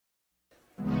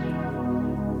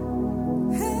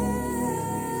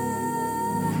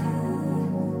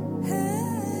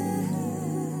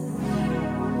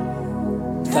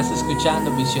Estás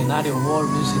escuchando Visionario World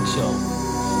Music Show,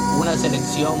 una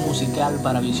selección musical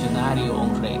para Visionario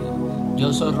On Radio.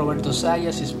 Yo soy Roberto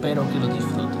Zayas y espero que lo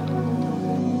disfruten.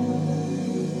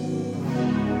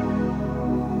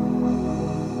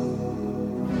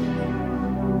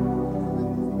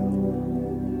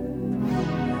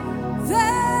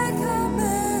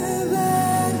 Déjame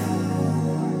ver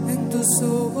en tus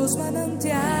ojos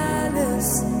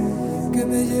manantiales que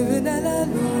me lleven a la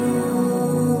luz.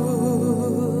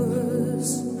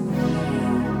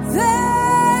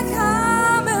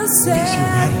 Déjame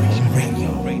ser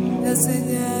las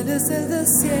señales del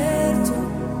desierto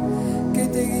que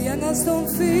te guían hasta un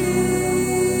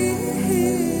fin.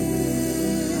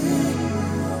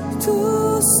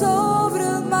 Tú sobre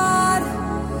el mar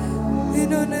y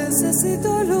no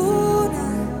necesito luna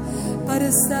para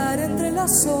estar entre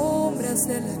las sombras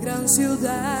de la gran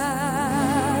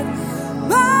ciudad.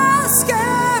 Más que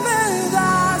me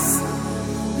das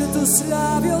de tus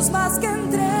labios, más que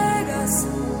entregas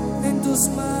en tus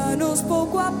manos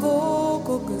poco a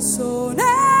poco, que son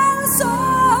el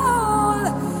sol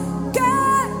que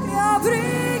me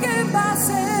abriga en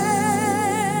bases.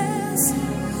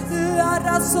 La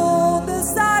razón de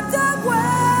estar de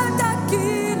vuelta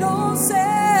aquí lo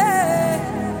sé.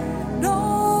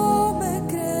 No me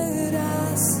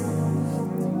creerás,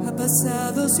 ha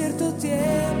pasado cierto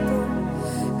tiempo.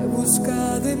 He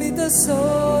buscado y mi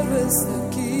tesoro está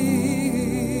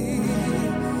aquí.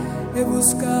 He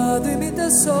buscado y mi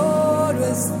tesoro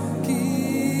está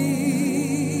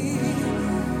aquí.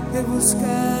 He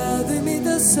buscado y mi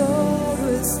tesoro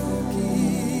está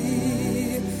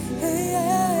aquí. Hey,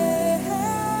 hey, hey.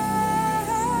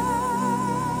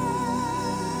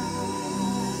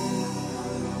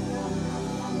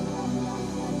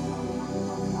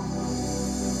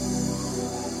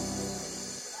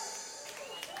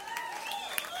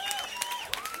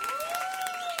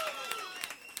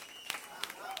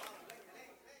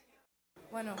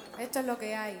 Bueno, esto es lo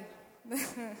que hay.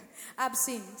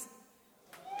 Absinthe.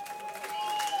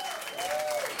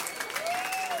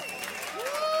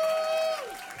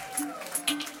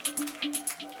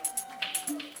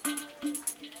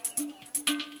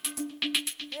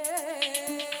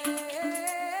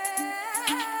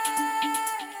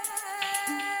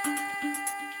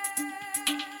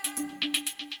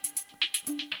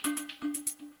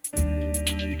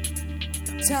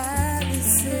 Time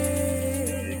is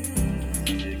in,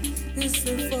 it's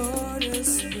the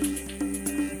forest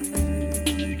wind,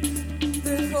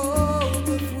 the hope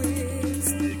of winds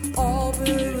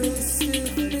over rusted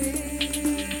things.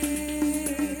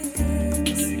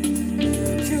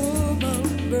 Human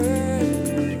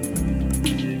bird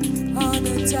on a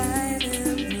tiny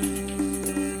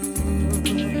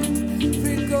moon,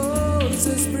 free goes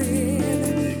the spring,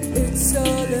 it's all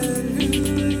alone.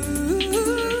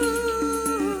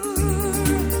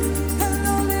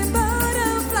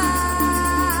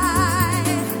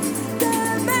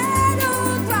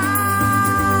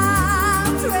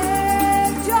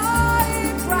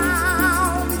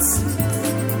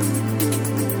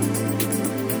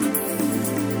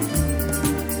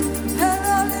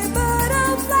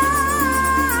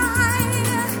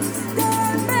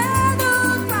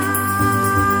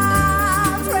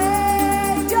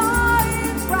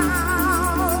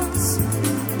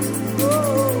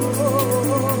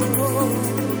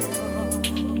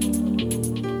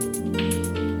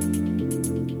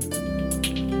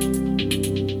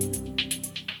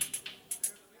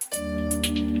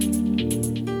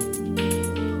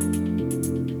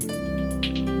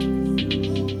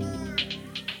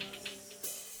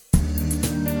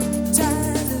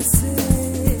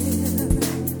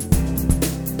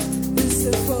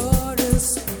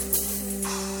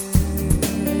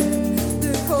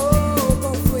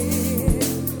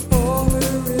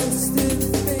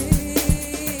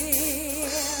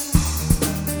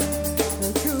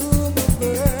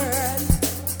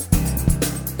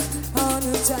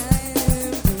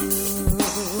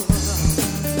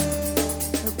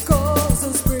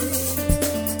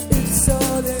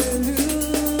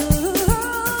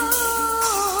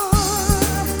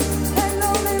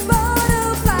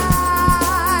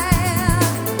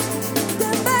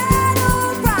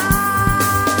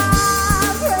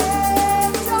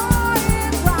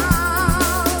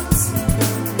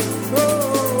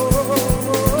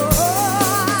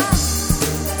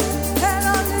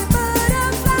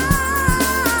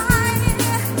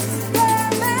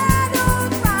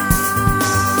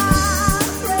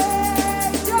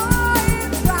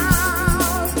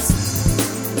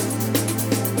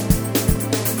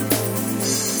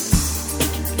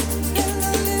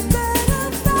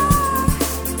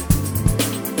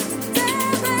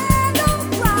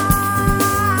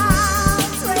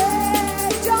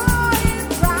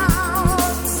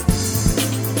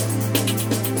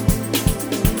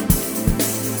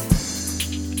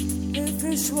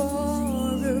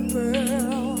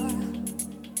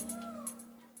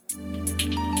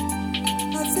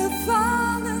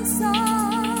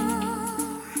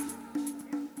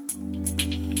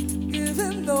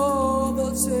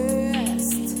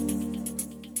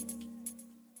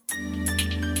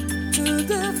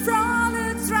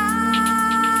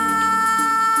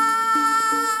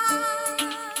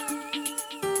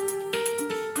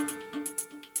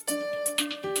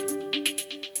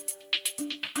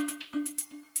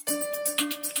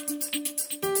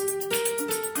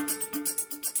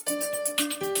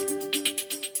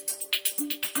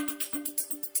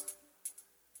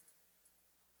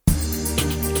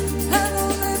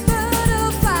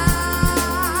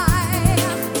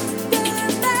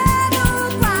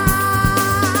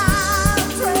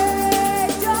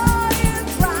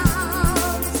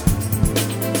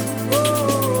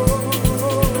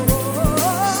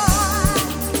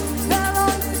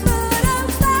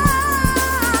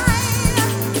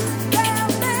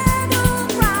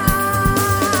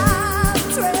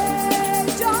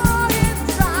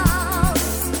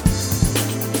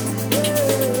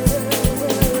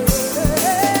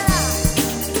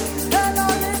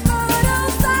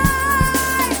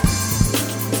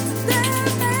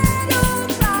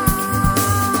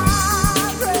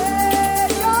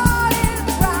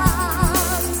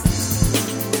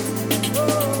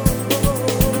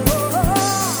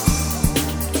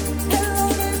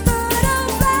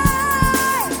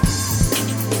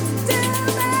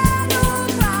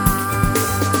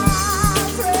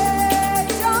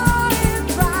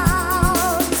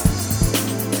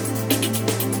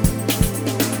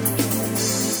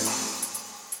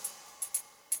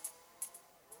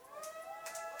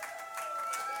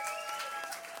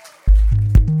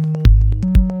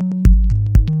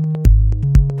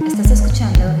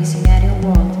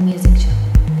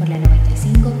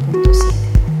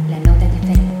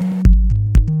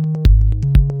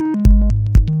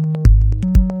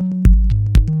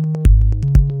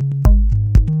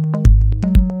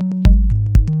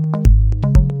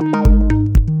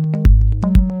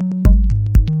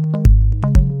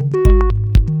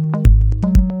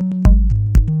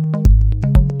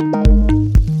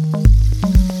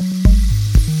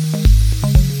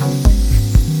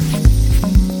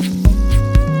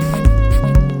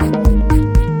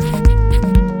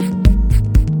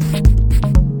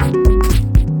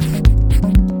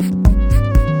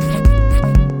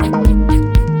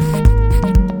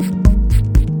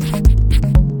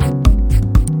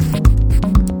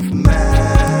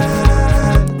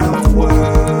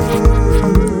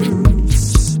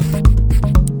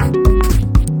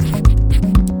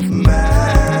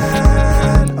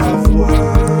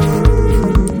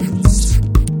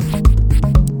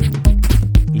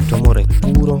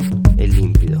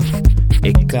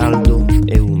 caldo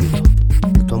e umido.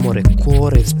 Il tuo amore è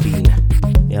cuore e spine,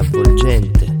 è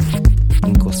avvolgente,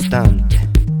 incostante,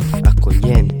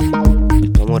 accogliente.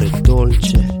 Il tuo amore è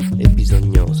dolce e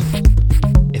bisognoso,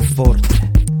 è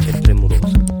forte e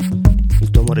premuroso. Il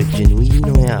tuo amore è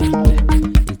genuino e arte.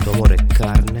 Il tuo amore è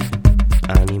carne,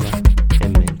 anima e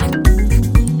mente.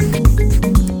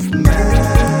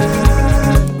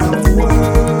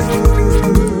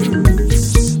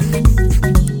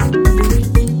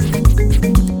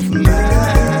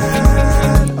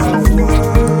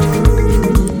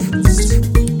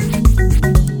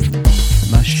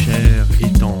 Ma chair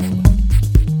est tendre,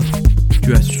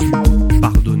 tu as su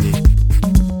pardonner.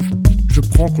 Je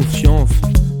prends conscience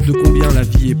de combien la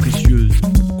vie est précieuse,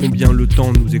 combien le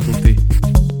temps nous est compté.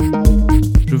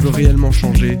 Je veux réellement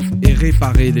changer et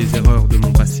réparer les erreurs de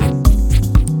mon passé.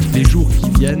 Les jours qui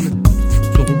viennent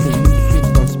seront pour nous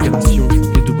source d'inspiration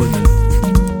et de bonheur.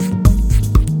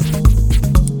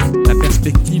 La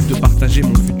perspective de partager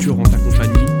mon futur en ta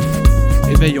compagnie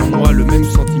éveille en moi le même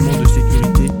sentiment de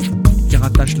sécurité qui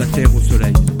rattache la terre au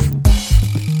soleil.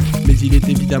 Mais il est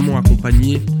évidemment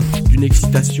accompagné d'une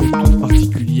excitation toute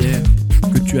particulière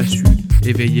que tu as su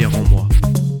éveiller en moi.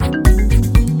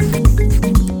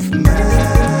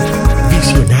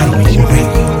 Visionario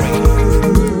Radio.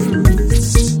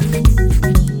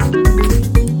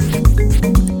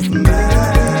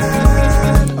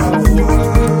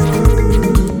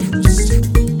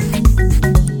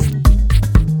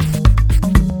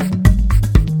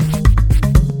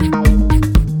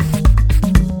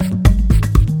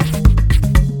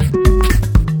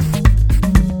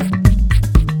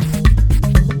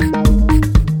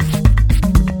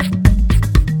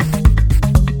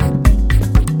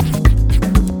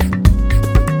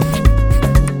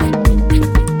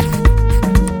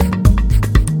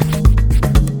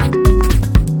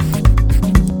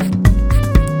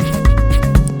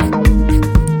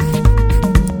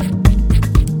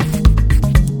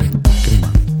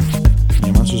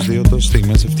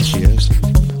 Στιγμές ευτυχίας,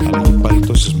 αλλά και πάλι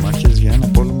τόσες μάχες για ένα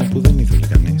πόλεμο που δεν ήθελε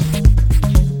κανείς.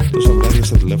 Τόσα βράδια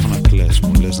στα τηλέφωνα κλαις,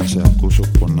 μου λες να σε ακούσω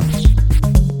που πονάς.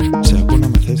 Σε ακούω να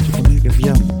με θες και πονάει η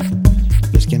καρδιά μου.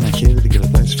 Λες και ένα χέρι την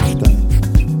κρατάει σφιχτά.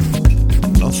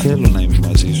 Ενώ θέλω να είμαι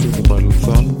μαζί σου, το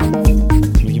παρελθόν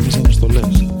με γεμίσανε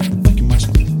στολές.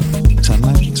 Δοκιμάσαμε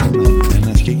ξανά και ξανά.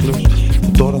 Ένας κύκλος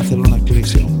που τώρα θέλω να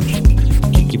κλείσει όμως.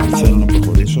 Και εκεί που θέλω να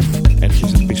προχωρήσω,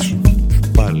 έρχεσαι πίσω.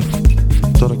 Πάλι.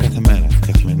 Τώρα κάθε μέρα,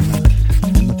 καθημερινά,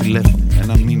 ένα τηλέφωνο,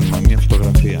 ένα μήνυμα, μια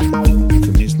φωτογραφία μου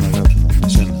θυμίζει την αγάπη μου με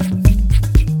σένα.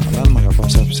 Αλλά αν μ'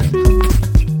 αγαπάς άφησε με.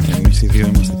 Εμείς οι δύο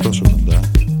είμαστε τόσο κοντά,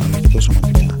 αλλά και τόσο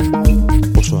μακριά.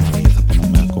 Πόσο άραγε θα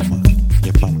πονάμε ακόμα,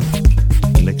 για πάντα.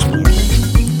 Η λέξη μου αγαπάς.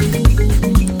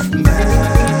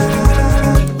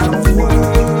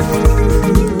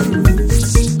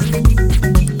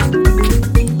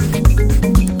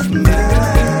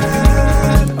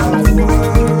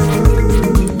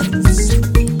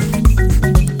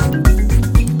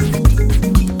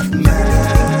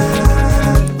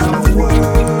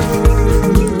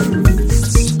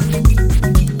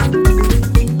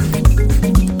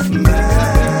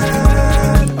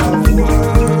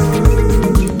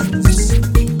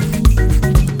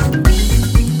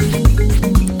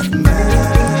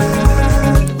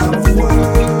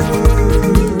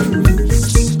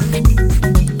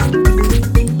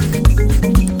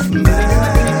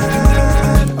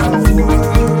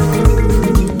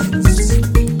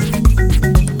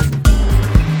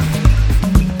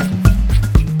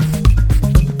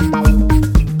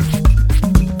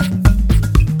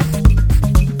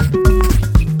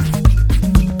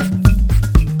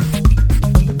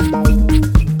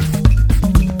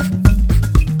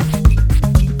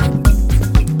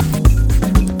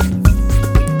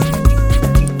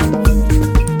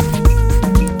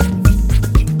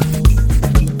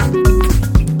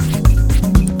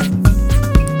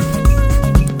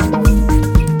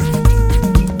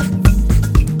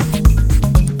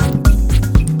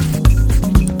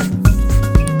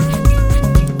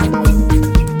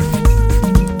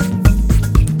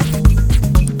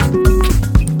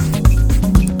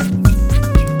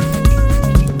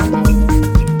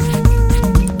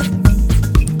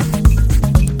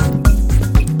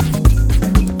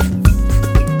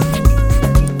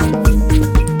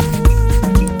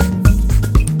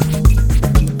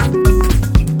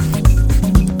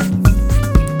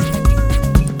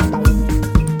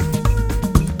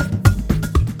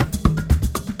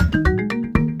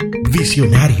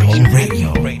 Visionario Radio.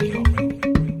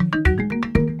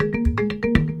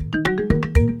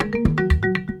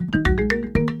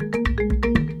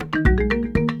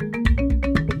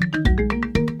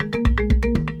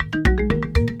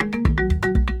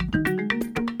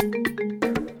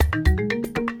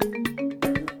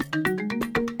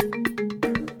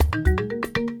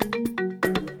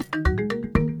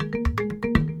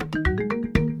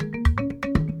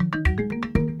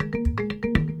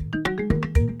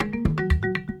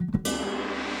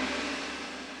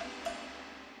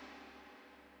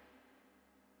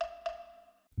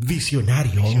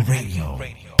 Visionario Radio.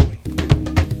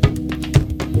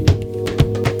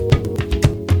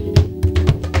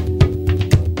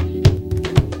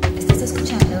 Estás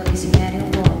escuchando Visionario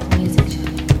World Music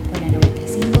Channel por la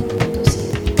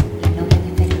 95.7, la nota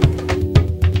diferente.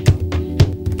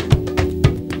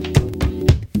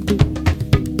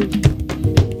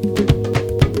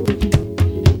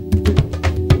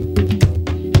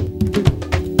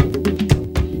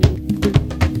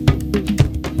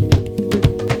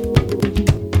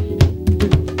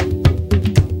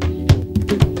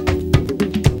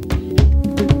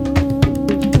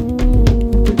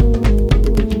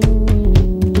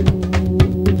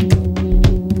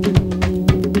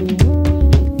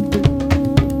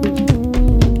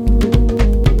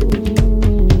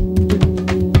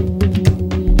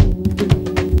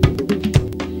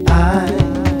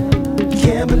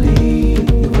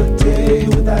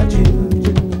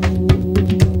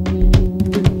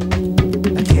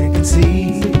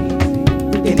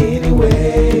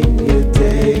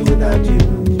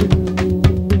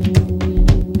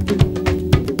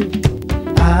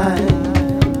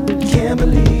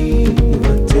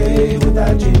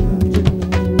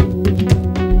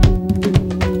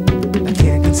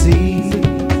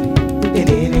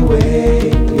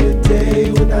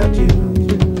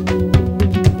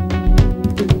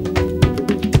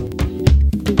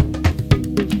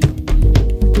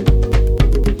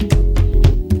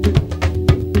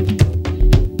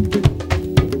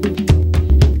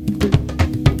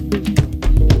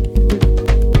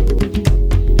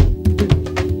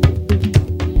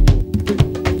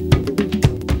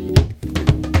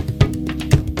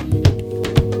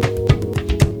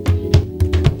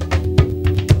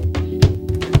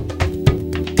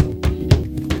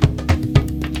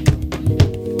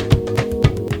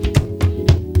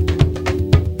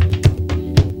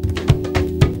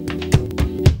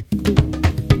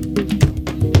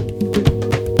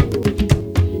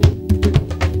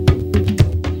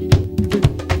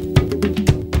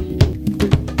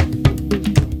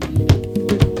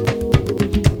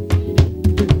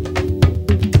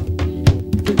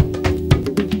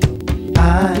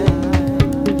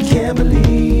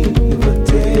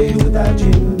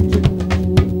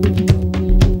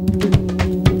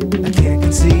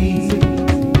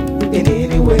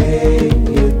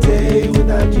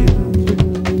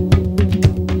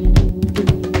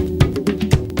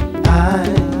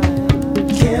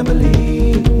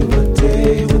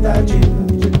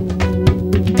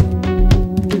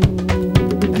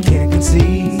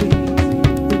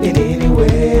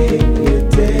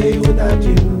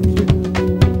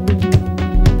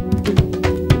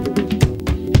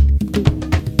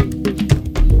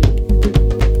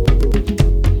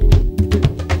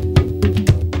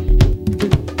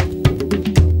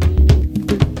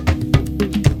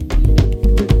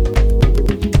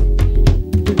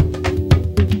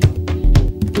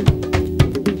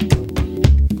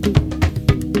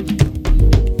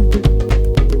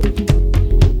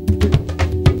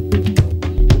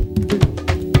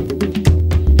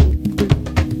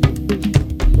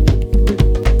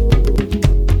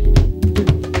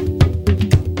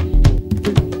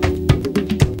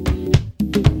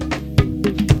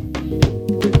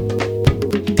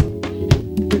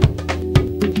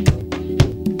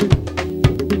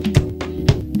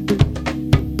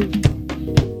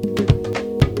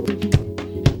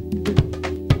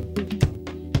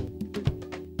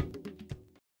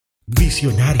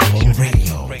 Visionario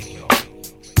Radio.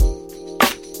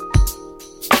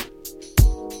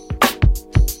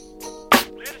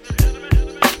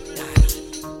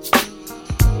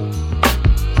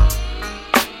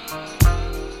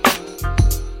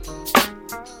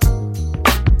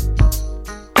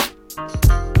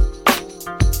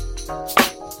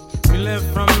 We live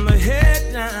from the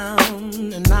head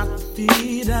down and not the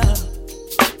feet up.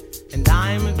 And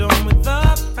I'm done with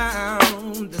the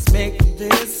pound. Let's make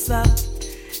this up.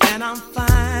 And I'm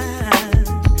fine,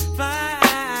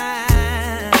 fine,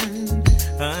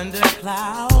 under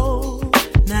cloud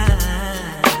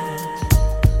nine.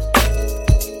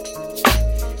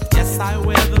 Yes, I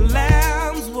wear the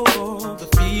lamb's wool, the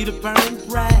feet of burnt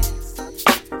brass,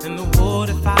 and the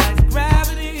water defies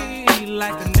gravity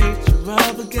like the nature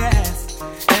of a gas.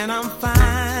 And I'm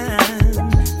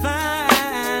fine,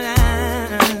 fine,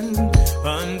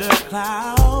 under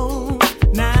cloud.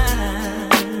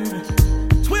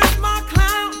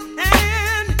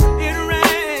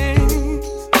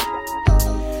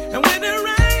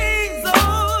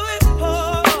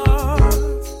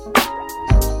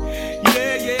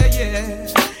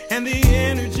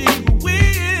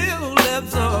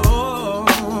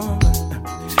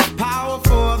 Power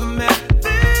for the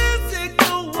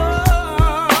metaphysical world.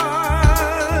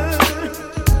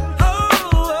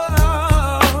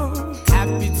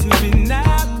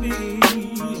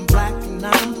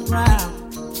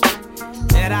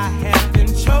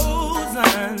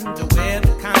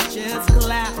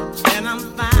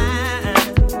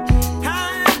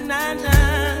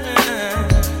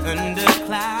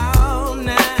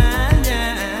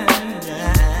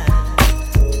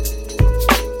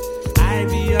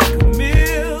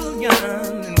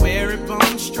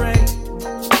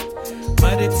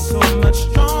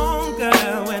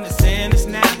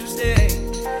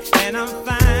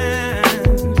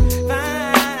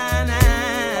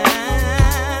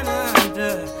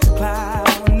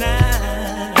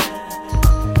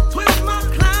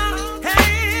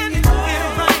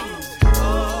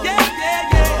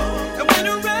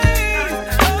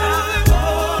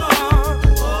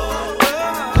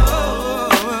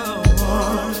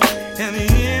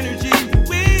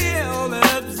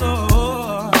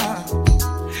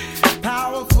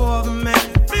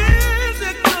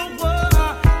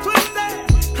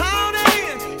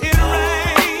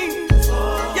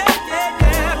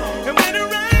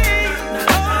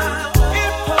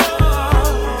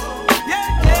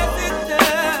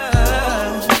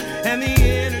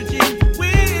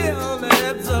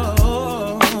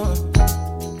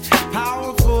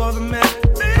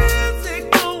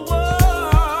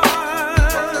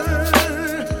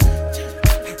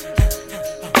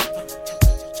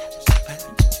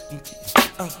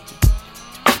 We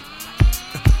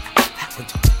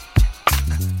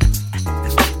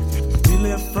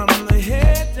live from the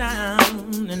head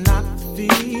down and not the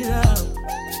feet up.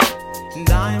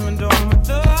 Diamond on with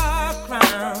the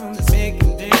crown is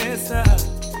making this up.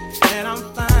 And I'm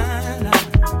fine,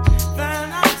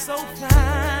 I'm so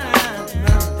fine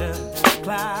under the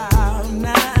cloud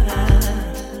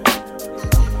nine.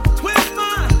 Twist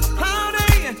my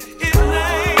cloudy, it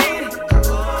rains.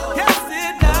 Yes,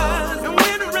 it does. And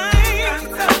when it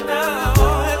rains, it does.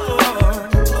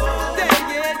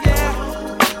 Yeah.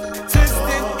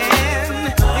 Twisted and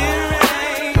it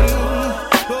rains.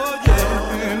 Oh,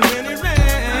 yeah. And when it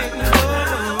rains,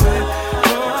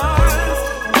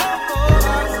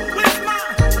 with my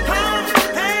cloudy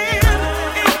hand,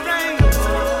 it rains.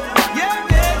 Yeah.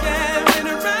 When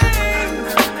it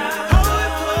rains,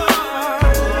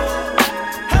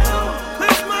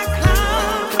 with my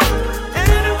cloud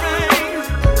and it rains.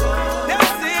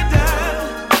 Yes, it does.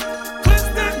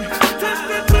 Twisted, the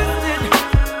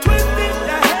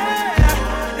hair,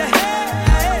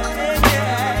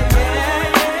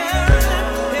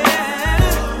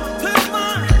 Twist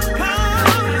my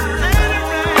cloud and it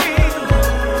rains.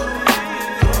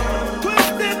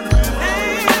 Twisted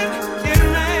and it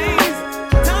rains.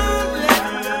 Don't let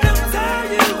them tell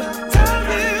you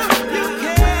you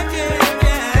can't get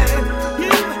it.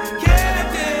 You can't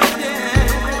get it.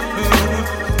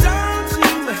 Don't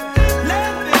you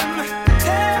let them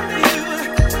tell you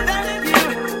that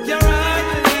you're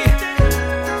ugly.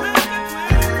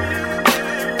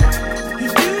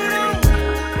 You don't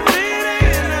fit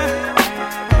in,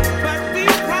 but be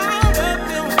proud of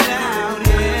your cloud,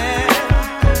 yeah.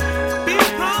 Be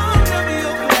proud of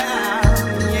your cloud,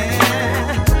 yeah.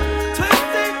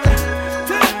 Twisted,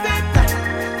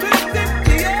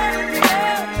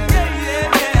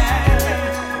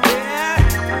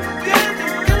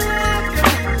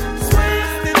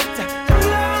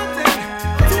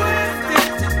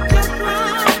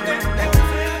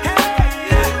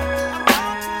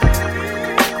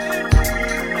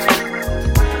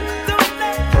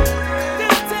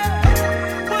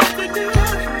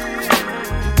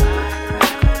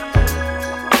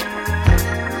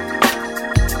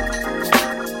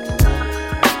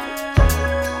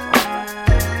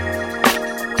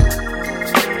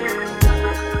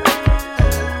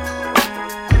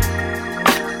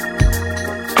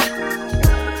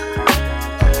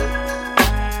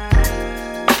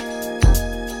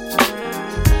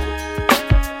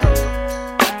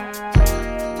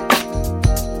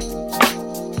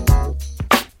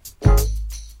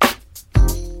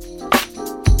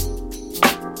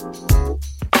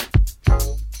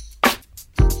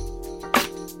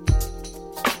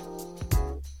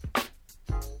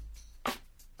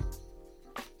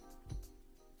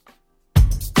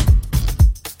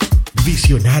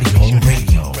 Visionario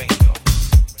Radio.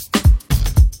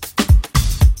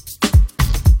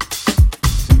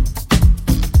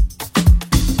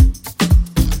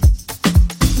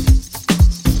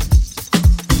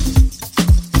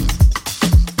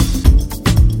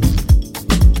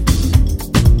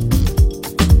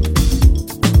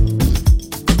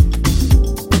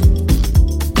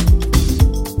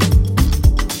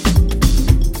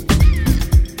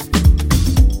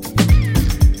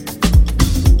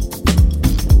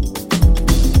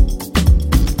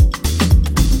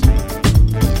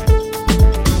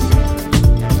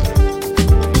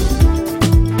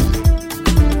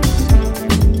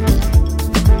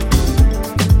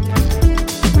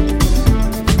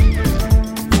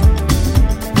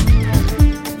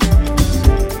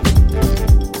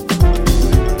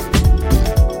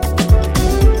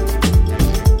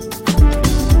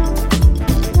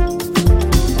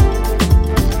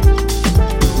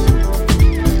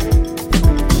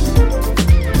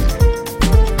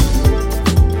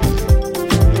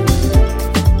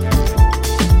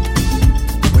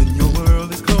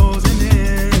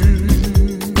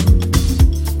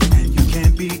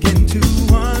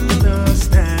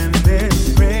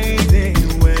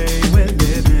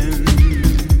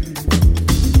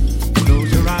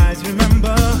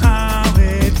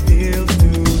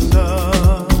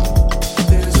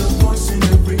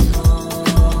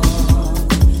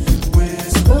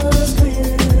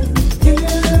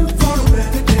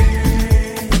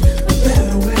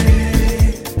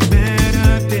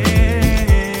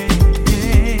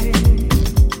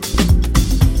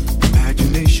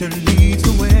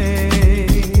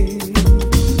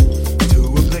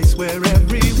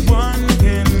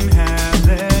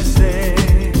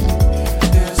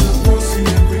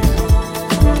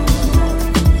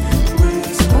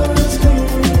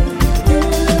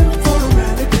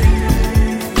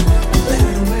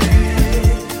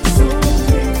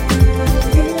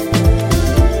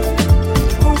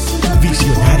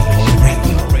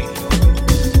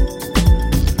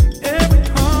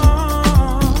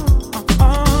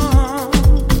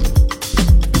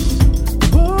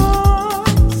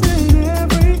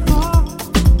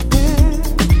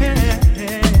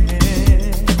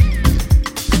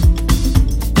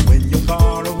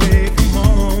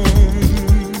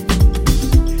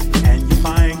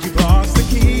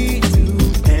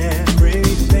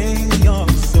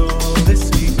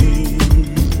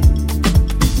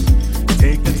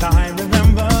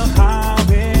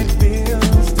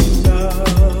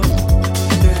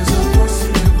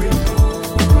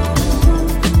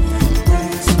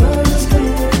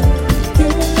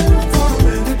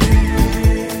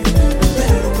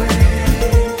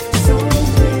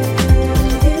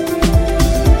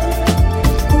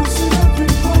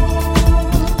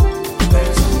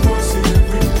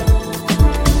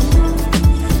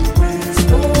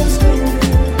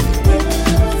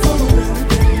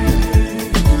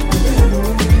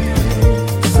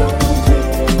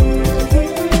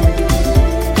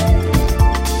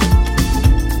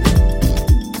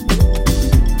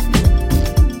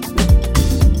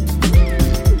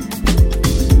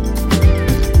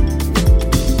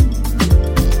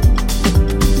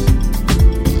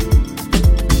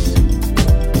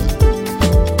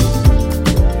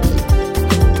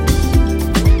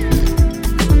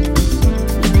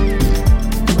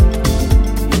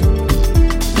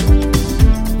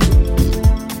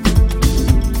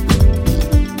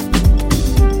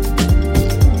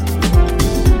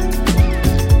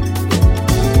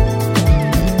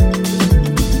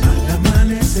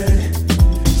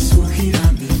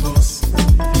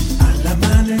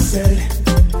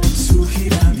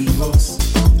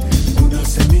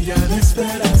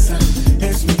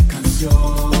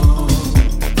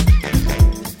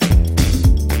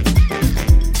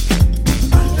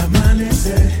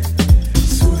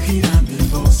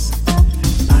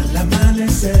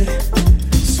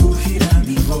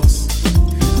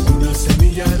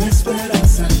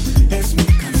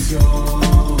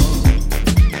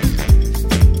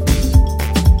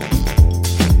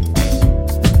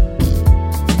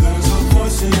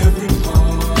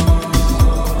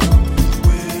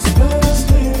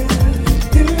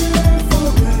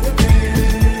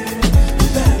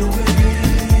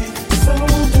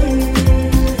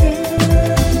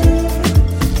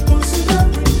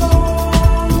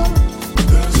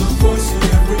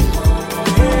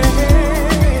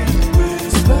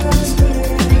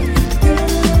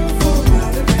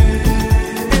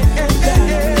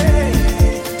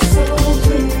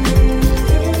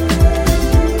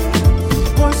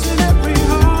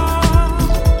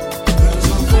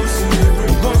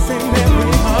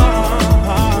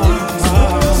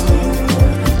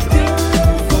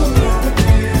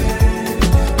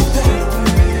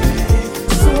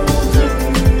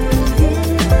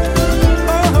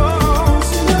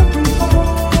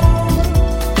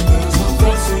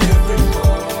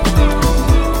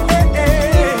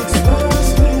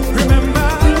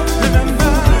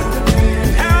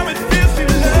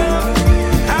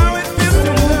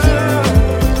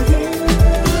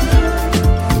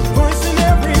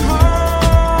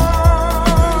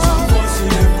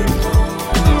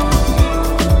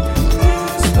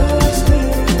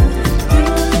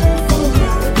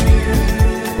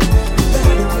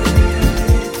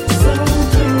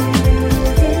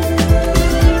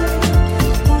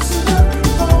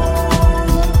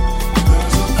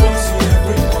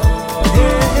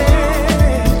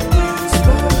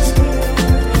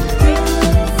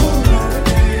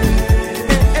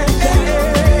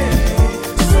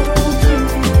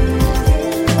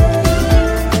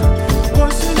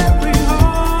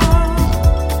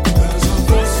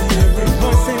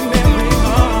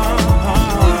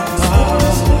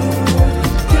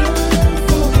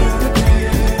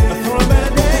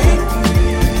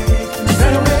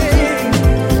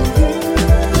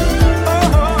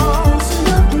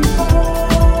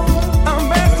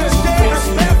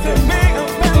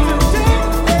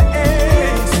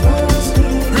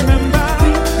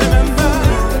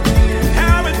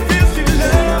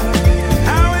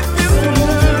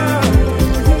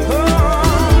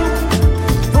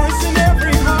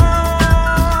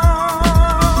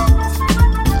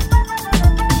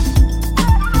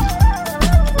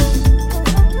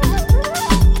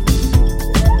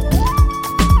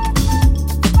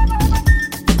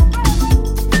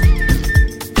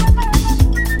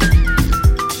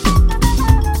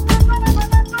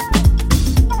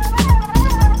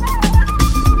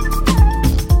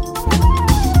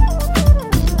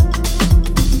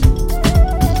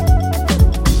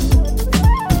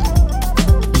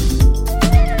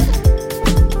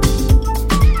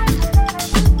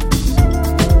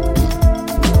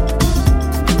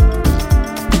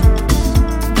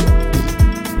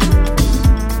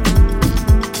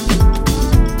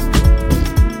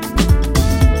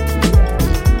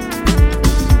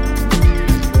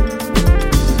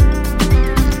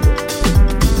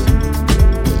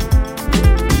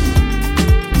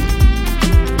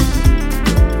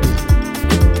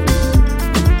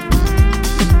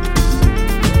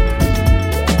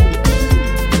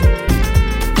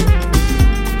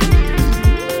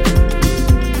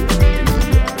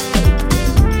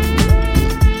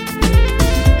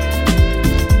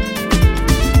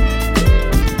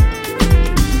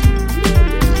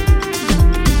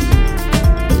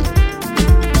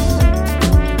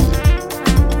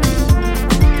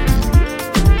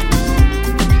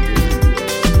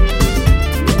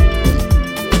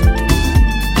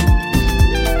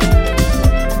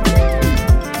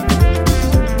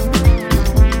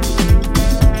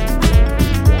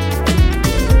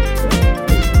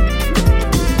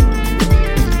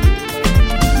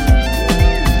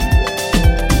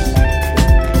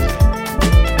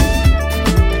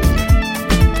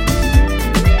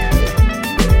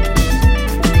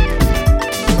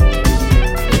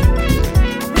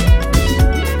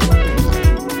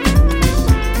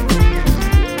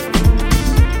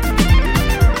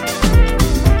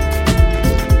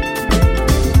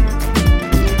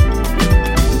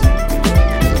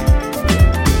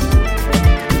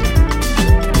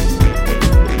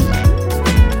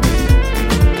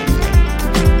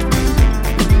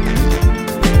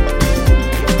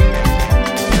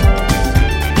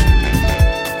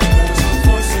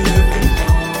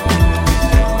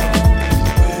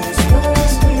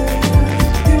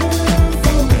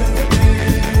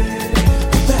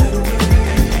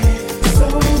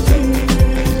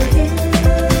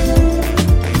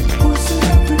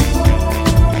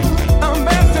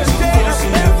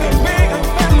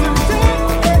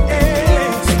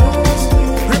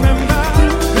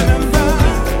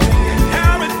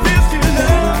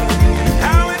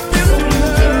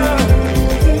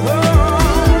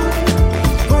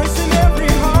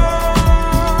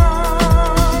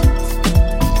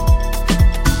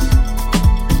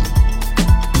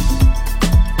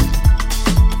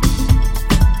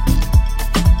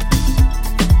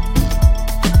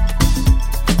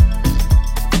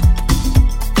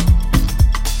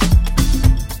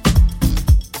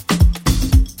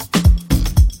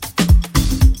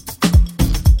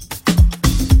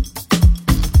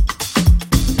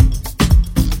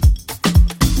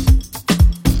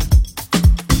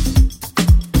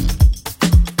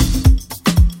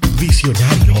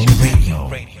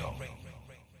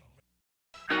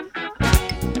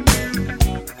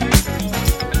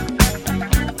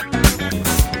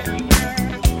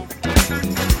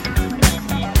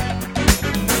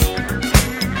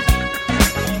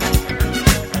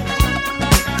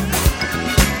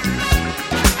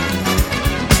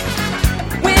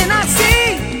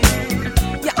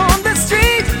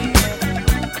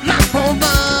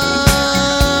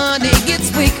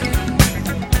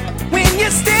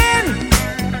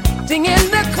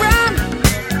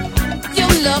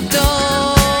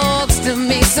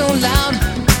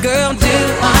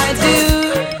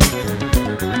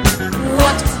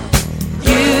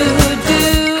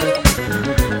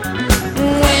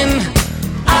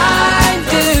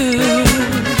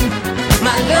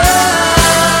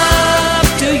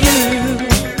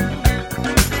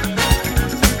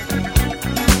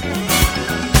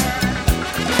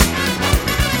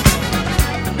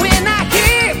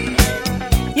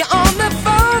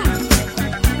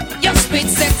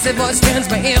 voice turns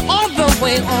my ear all the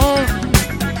way on.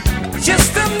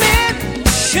 Just the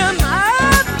mention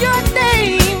of your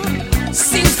name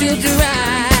seems to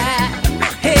drive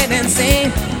my head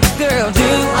insane. Girl, do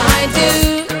I do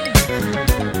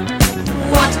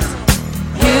what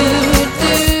you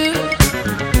do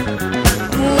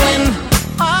when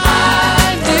I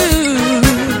do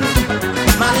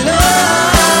my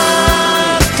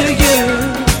love to you,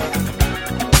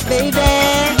 baby?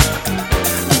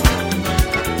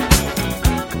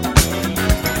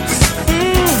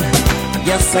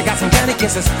 Yes, I got some candy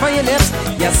kisses for your lips.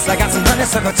 Yes, I got some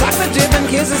honeysuckle chocolate dripping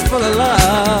kisses full of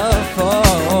love for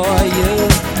you.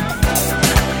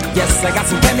 Yes, I got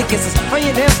some candy kisses for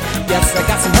your lips. Yes, I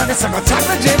got some honeysuckle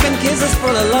chocolate dripping kisses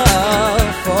full of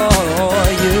love for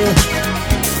you.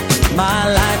 My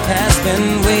life has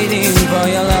been waiting for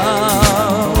your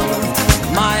love.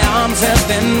 My arms have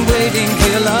been waiting for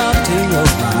your love to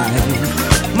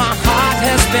arrive. My heart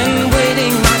has been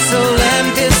waiting, my soul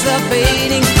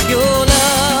anticipating your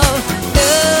love,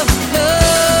 love, love.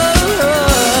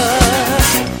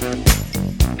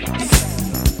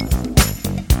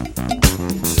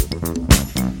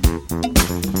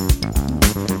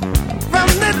 From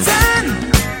the time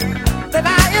that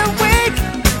I awake,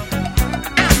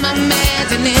 I'm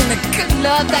imagining the good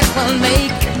love that we'll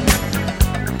make.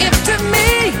 If to me,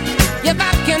 if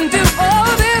I can do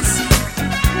all this,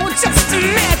 well, just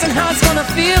imagine how it's gonna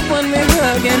feel when we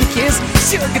hug and kiss.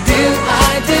 Sugar, do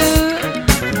I do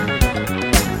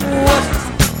what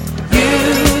you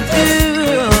do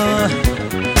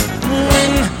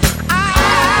when I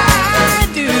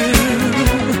do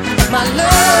my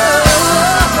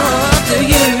love to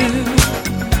you?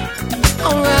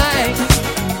 Alright.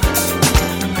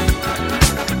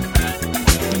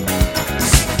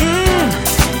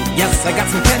 Yes, I got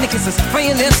some candy kisses for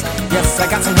your lips. Yes, I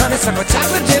got some honeysuckle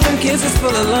chocolate dripping kisses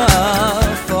full of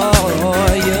love for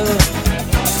you.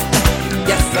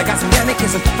 Yes, I got some candy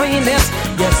kisses for your lips.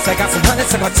 Yes, I got some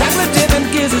honeysuckle chocolate dripping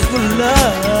kisses full of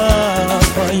love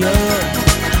for you.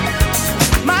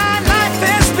 My life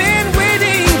has been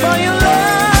waiting for your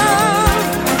love.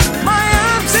 My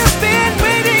arms have been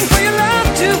waiting for your love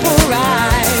to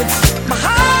arrive. My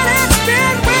heart has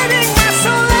been waiting, my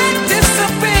soul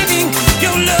anticipating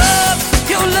your love,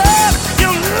 your love,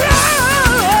 your love.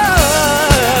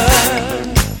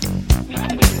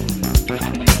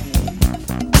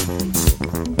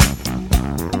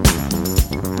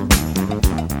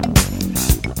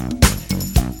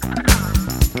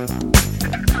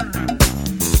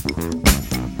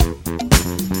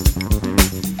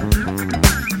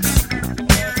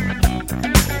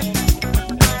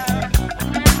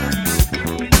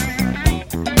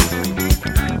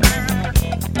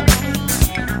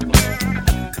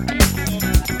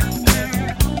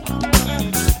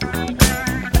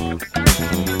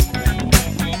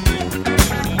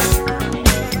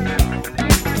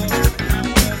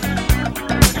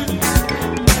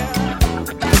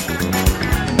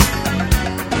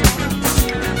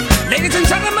 Ladies and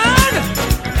gentlemen,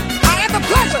 I have the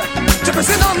pleasure to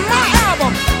present on my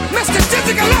album, Mr.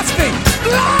 Dizzy Gillespie.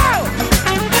 Loud!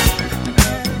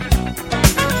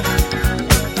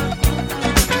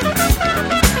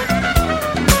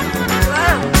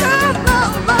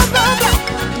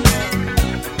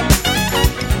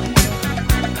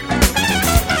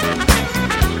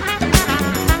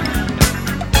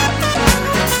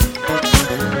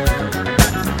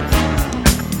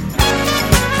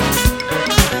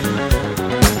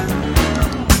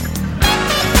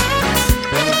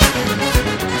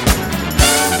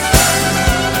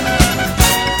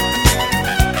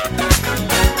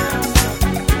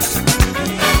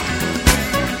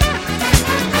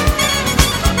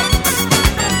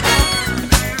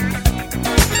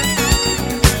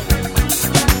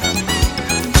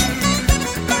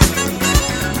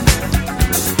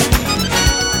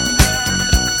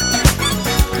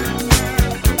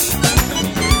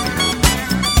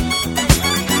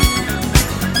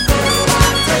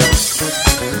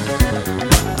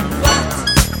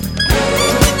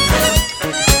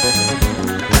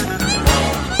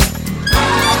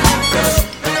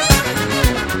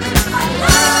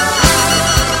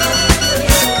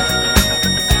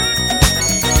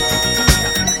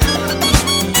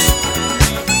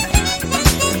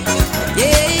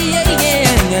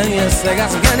 Yes, I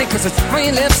got some candy kisses for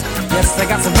your lips. Yes, I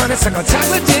got some honeysuckle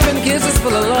chocolate dripping kisses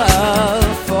full of love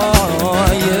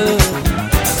for you.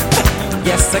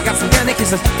 Yes, I got some candy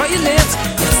kisses for your lips.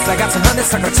 Yes, I got some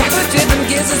honeysuckle chocolate dripping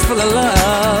kisses full of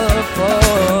love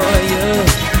for you.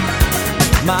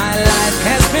 My life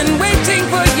has been waiting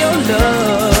for your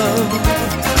love,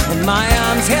 and my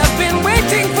arms have been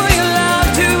waiting for your love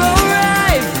to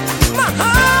arrive.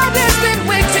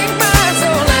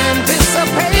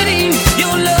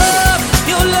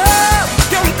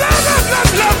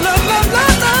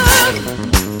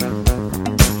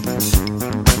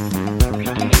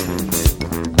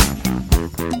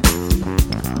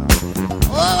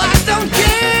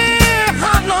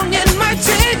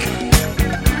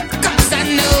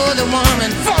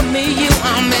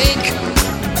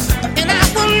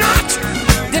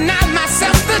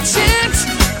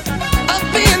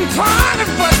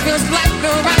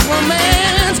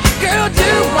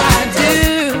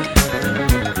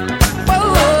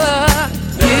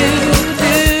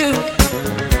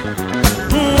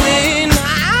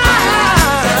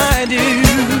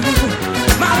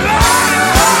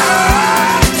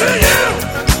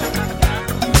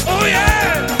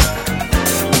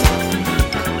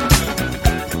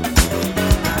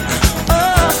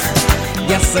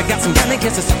 Yes, I got some candy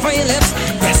kisses for your lips.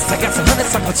 Yes, I got some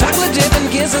honeysuckle chocolate dip and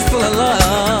kisses full of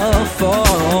love for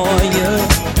you.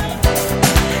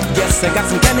 Yes, I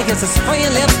got some candy kisses for your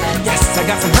lips. Yes, I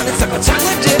got some honeysuckle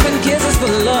chocolate dip and kisses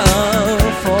full of love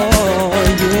for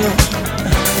you.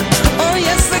 Oh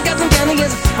yes, I got some candy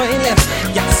kisses for your lips.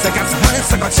 Yes, I got some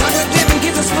honeysuckle chocolate dip and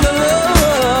kisses full of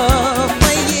love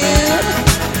for you.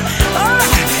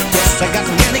 Yes, I got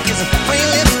some candy kisses for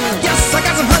your lips. Yes, I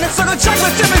got some honeysuckle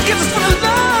chocolate dip and kisses full of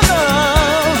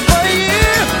love for you.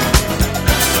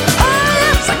 Oh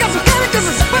yes, I got some candy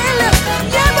kisses for your lips.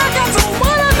 Yes, I got some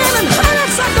watermelon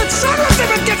honeysuckle chocolate dip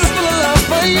and kisses full of love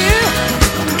for you.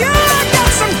 Girl, I got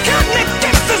some candy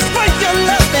kisses for your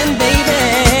loving, baby.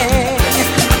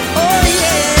 Oh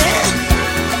yeah.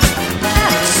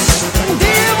 Do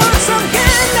you want some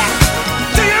candy?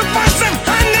 Do you want some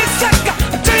honeysuckle?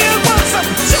 Do you want some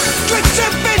chocolate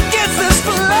chip and kisses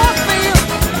for love for you?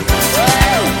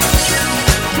 Woo!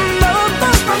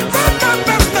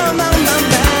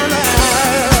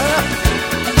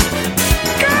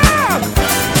 Girl,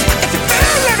 if you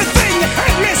feel everything, you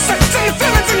hurt me, so send your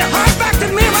feelings in your heart back to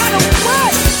me right away,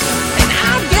 and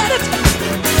I'll get it.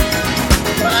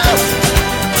 Woo!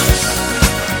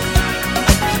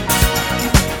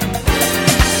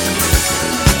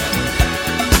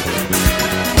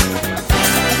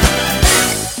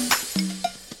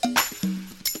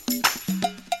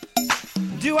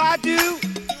 Do I do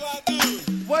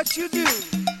what you do?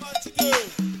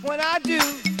 When I do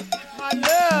my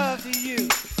love to you.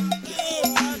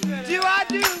 Do I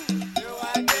do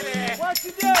what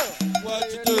you do?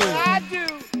 When I do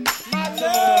my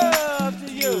love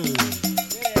to you.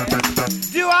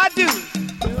 Do I do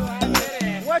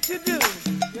what you do?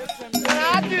 When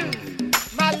I do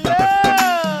my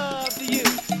love to you.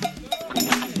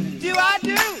 Do I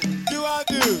do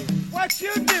what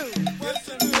you do?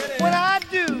 When I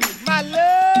do my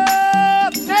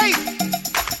love, hey,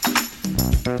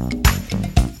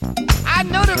 I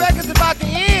know the record's about to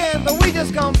end, but we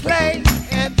just gonna play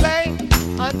and play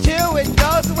until it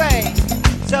goes away.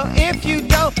 So if you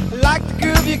don't like the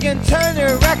groove, you can turn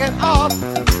the record off.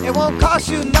 It won't cost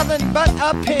you nothing but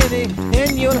a penny,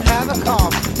 and you'll have a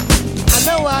cough. I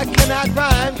know I cannot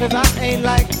rhyme, cause I ain't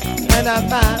like and I'm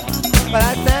mine, but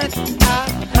I think I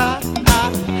got down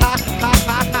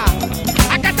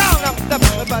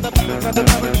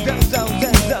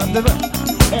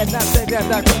and I say that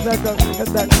now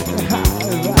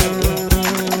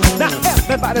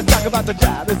everybody's talking about the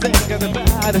job, they say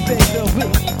everybody say so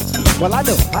good. Well, I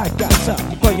know I got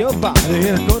something for your body,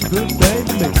 and it's gonna do the same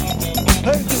to me.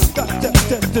 Hey, you got the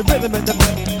rhythm in the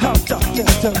how talk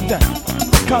down.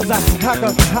 Cause I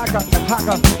got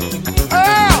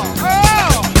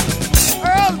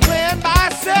Earl's playing by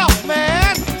himself,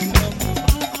 man.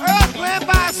 Earl's playing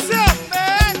by himself,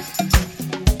 man.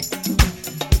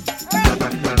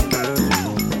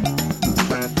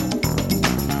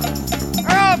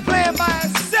 Earl playing by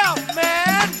himself,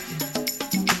 man.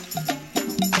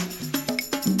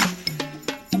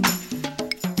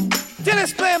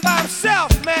 Dennis playing by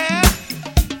himself, man.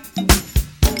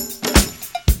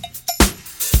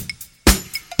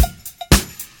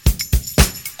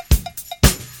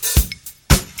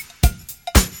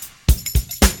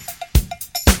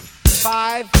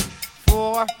 Five,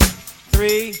 4,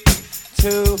 3,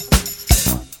 2.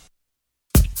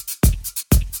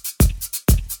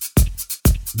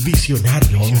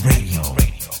 Visionario Radio.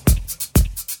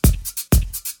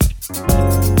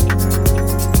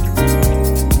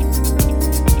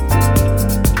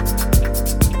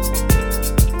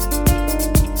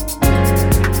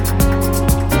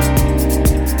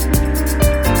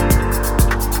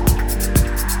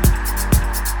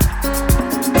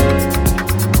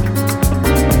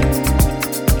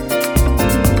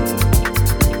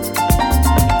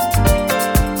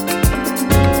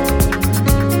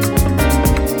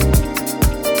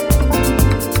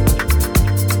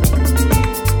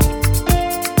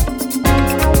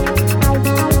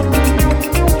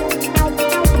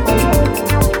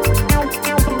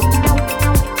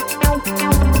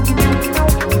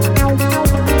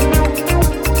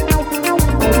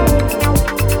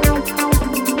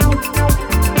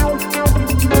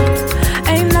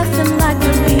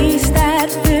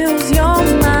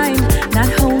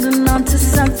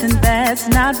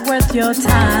 Your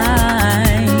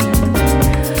time,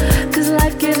 'cause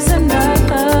life gives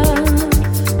enough.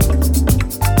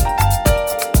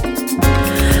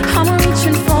 I'm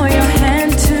reaching for your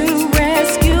hand to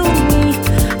rescue me,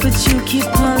 but you keep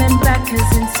pulling back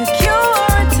 'cause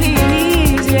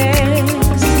insecurities,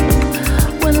 yes.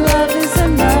 When love is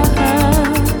enough,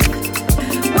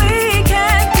 we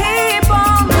can keep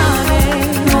on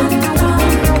running.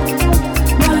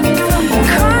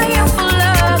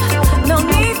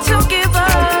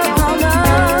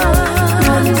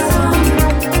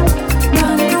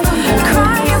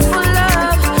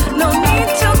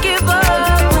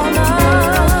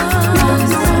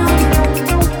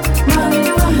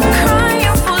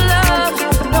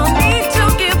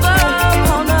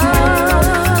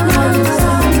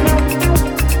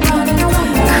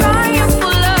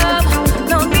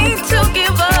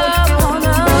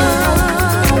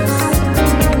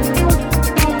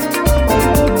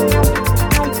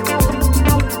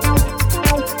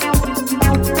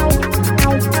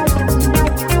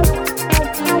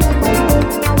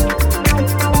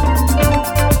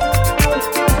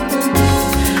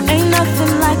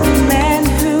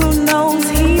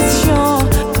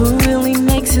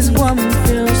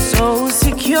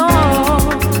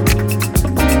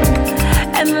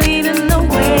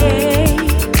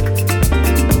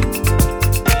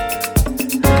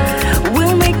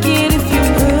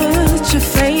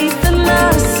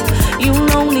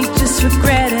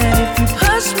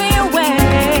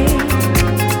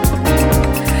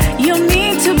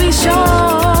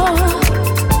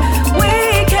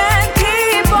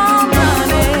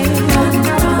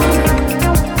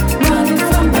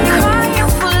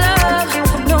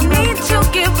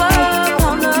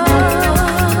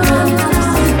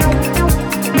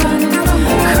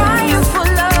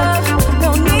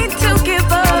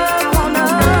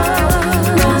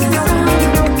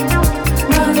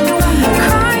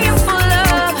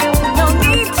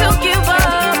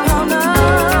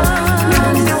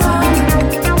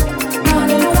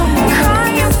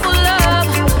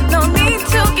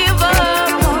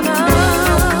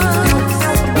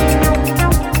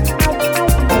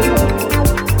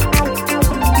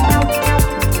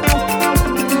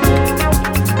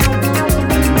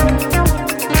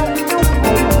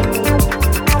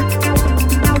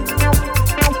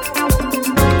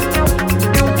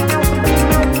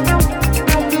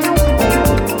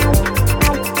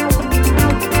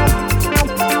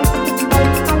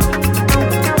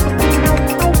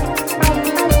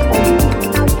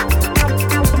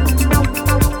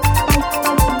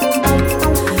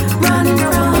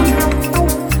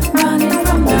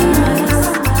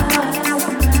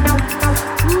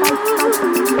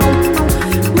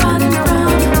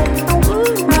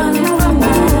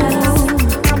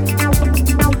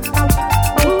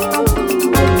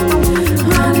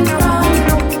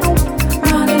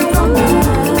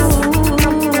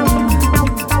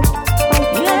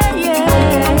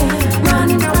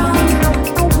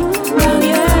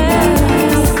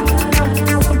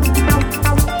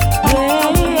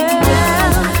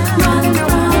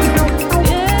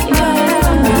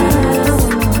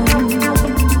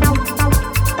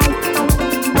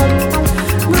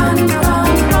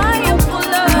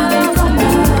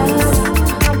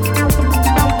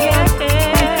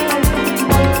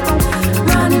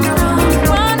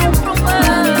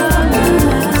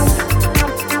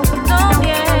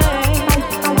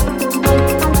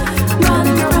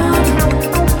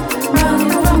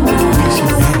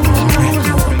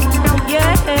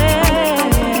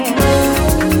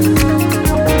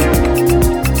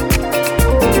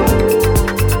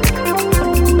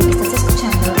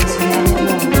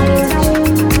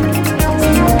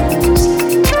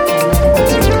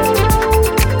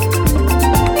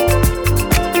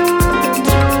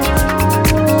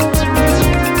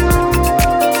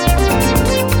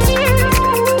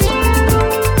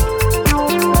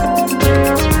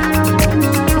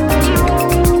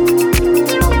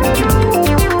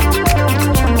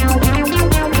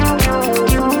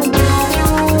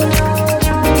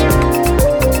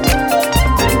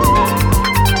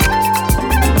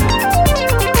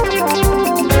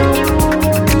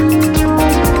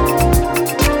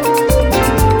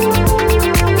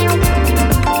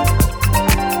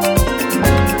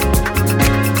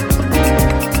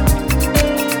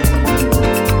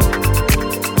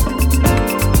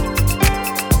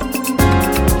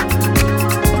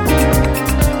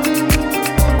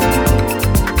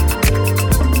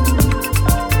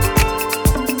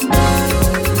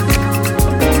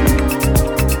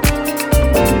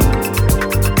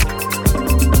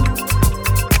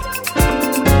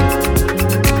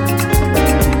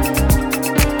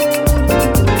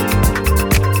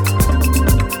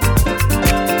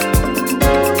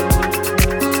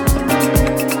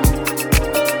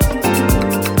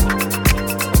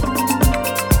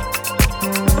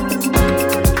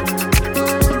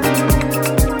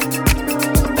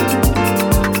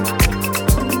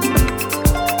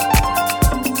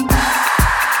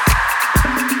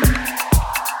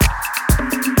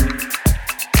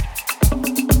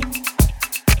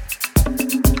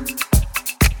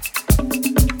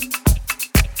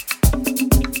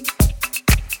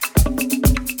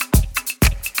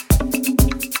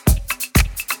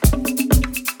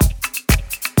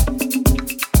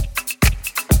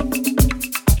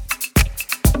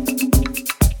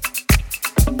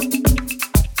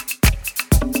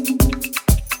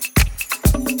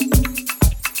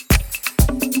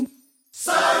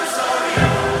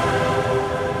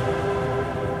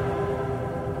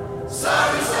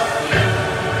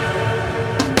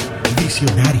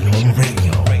 Visionario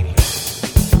Radio.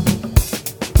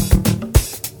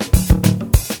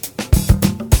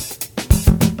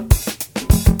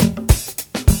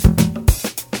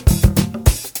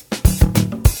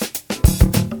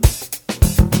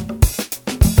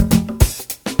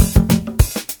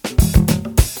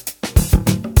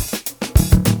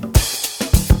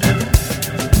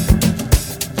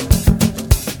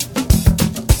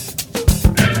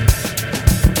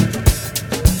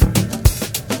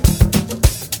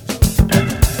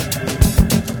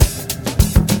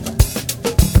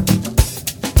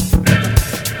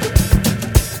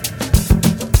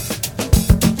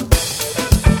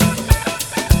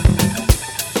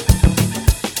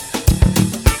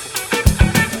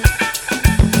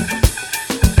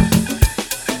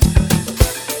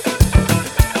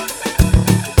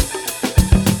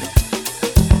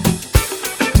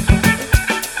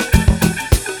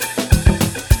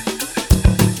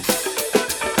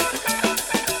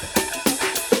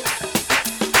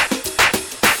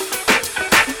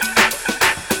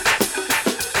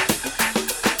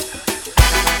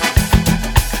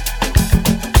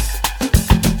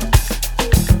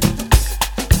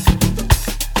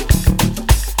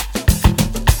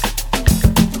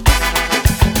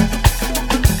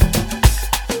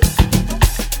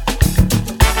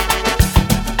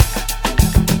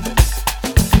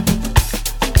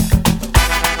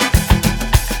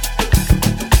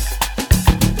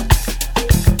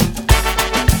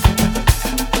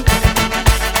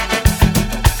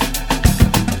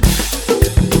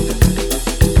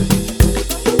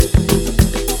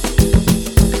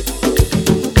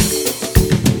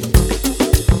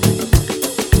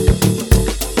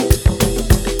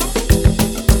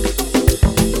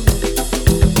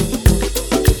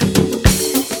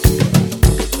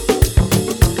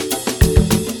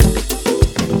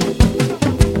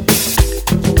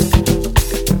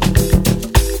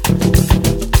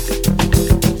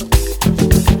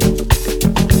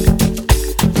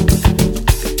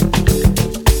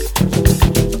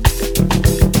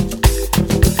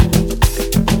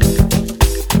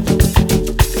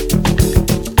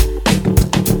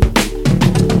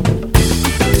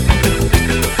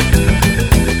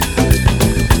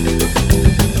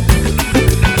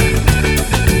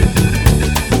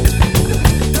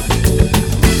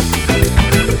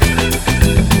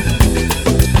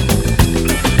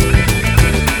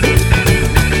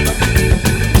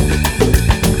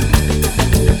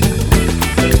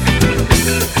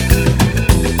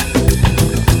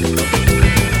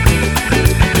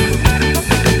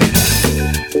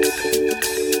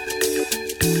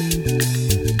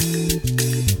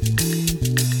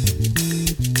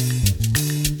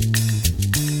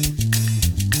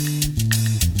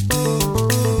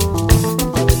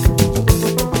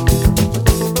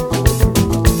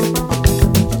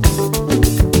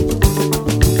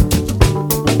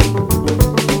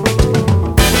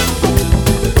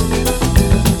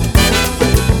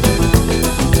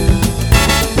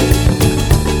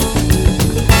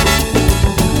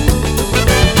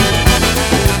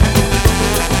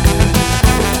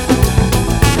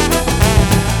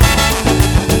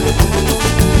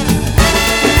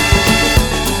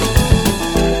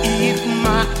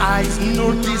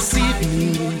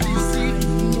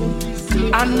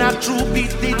 And not true beat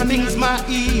the things my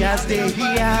ears they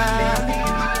hear.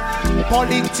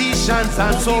 Politicians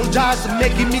and soldiers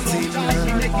making me think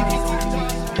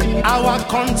our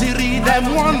country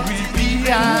them one will be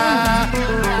here.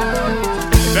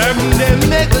 Them they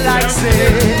make like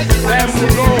say them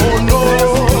no.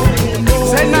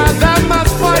 Say now them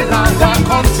must spoil our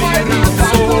country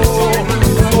so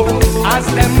as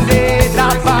them they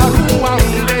that baru and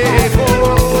they go.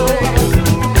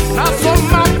 Now some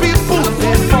my people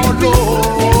they follow.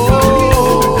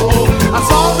 I'm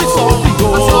sorry go.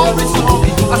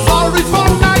 I'm sorry for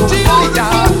Nigeria.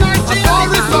 I'm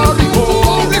sorry go.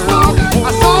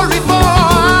 I'm sorry for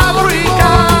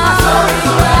Africa.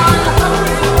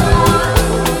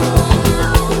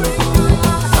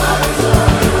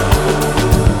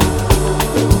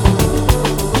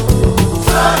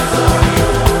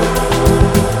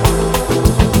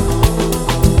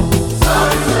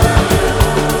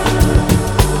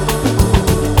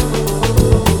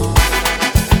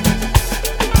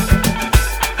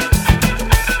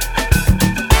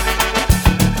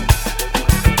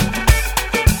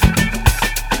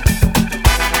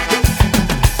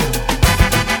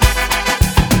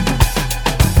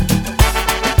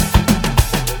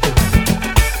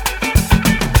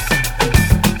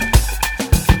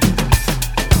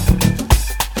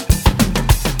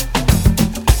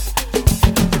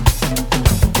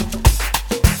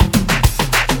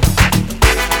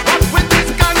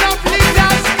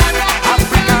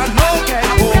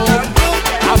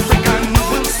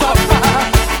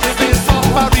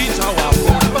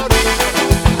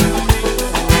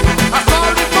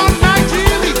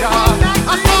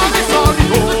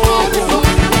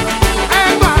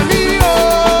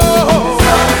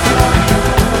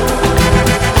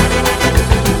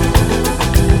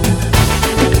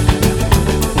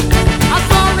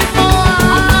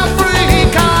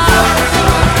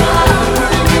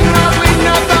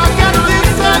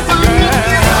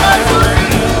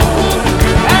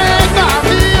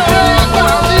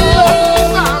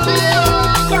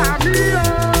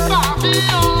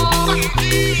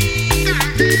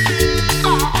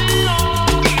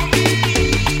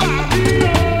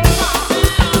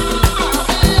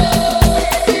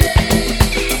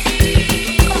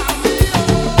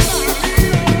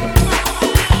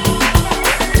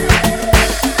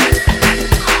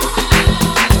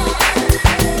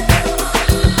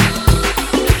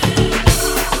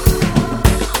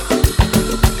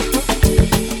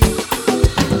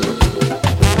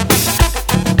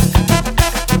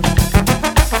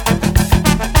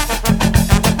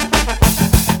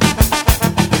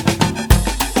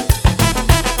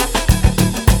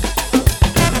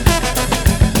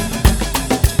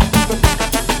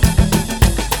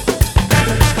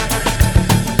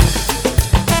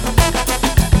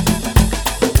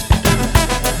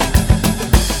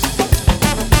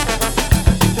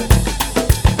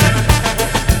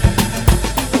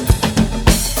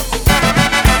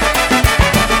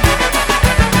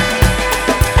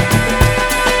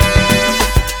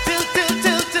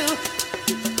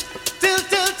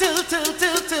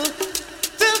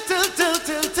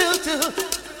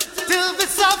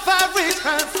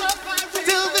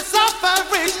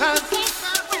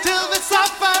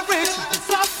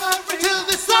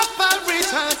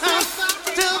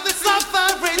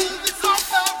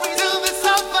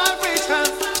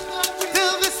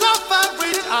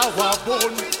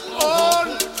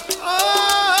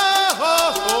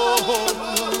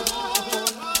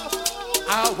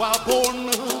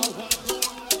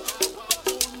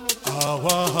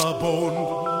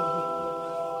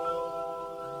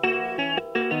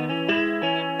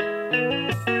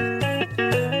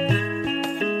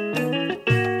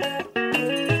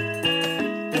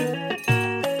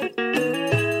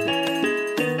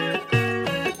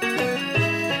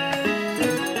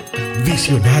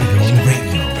 Visionario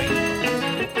Radio.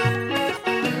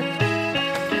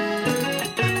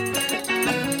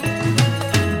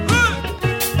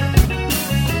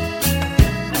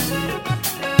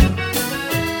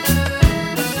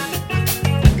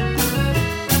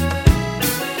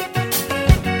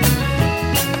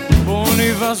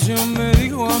 Bonifacio me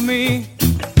dijo a mí,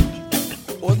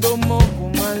 Odomo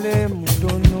kumale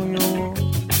mudono yo.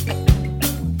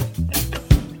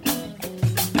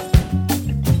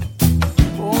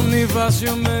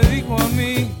 Bonifacio me dijo a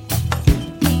mí,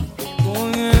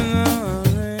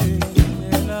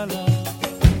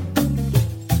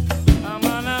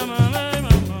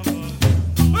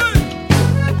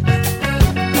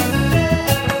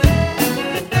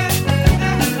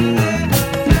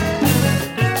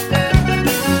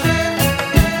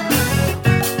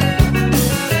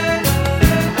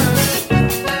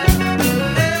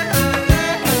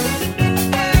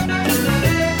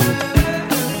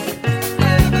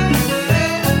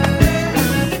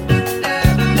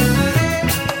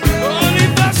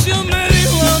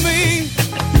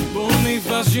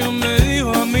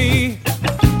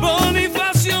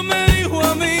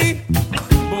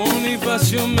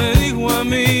 Bonifacio me dijo a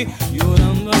mí,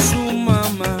 llorando a su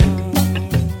mamá,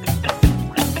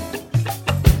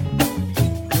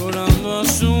 llorando a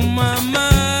su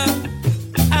mamá.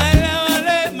 Ay,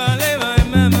 vale, vale,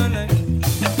 vale, vale.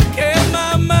 Que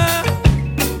mamá,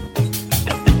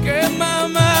 que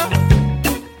mamá,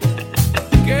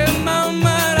 que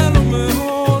mamá era lo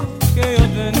mejor que yo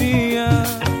tenía.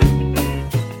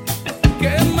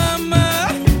 Que mamá,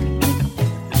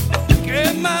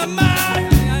 que mamá.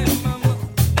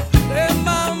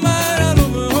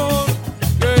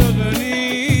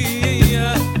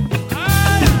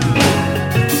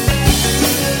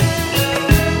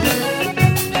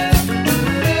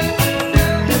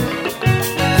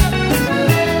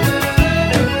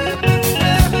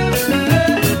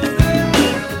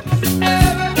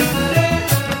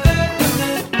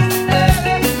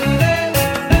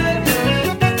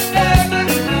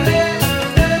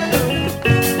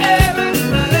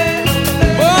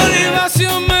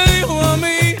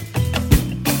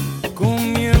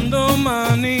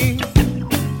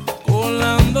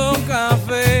 Colando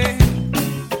café,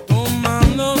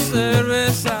 tomando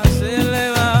cerveza, se le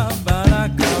va para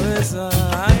la cabeza.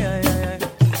 Ay, ay, ay, ay.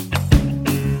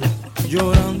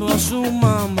 Llorando a su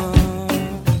mamá,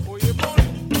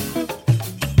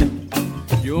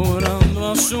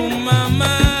 llorando a su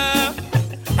mamá.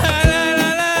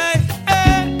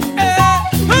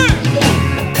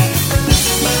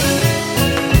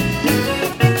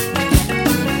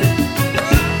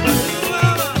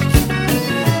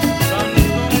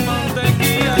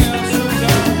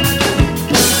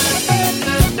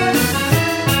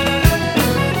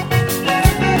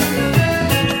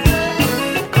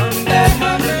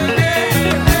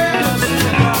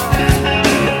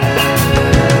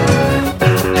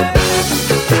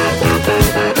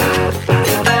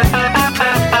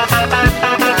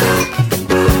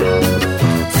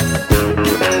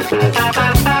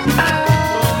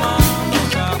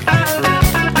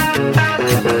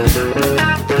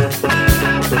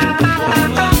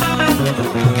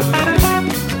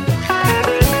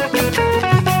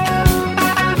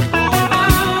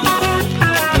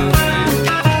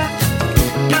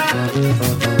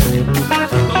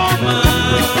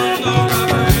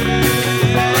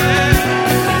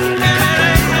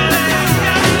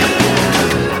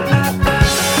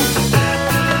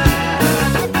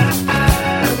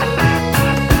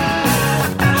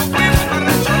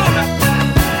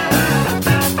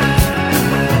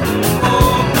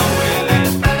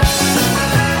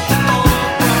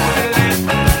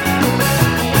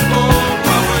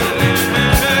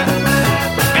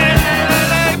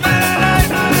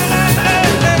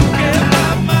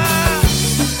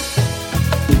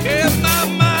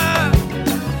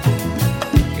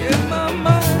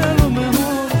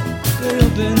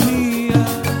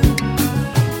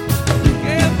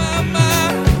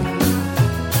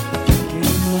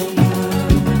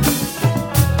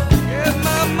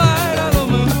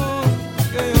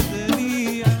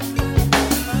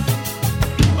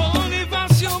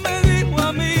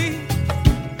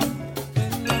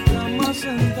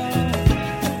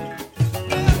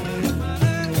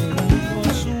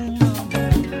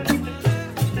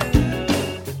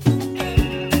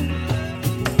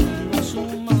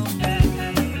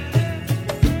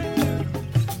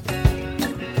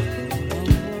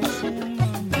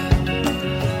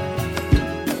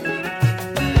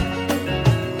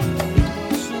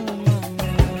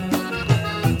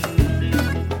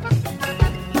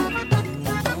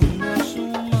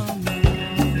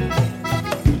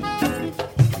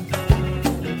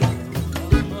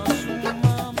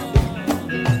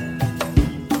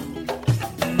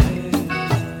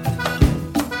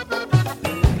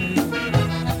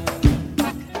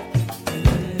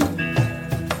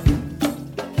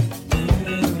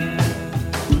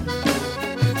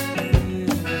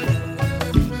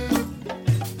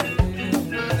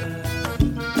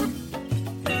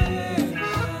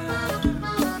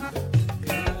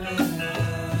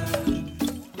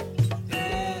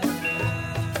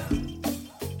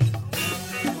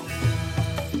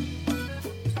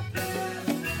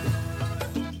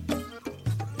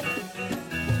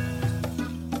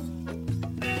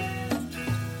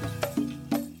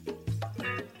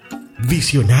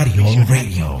 Visionario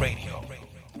Radio.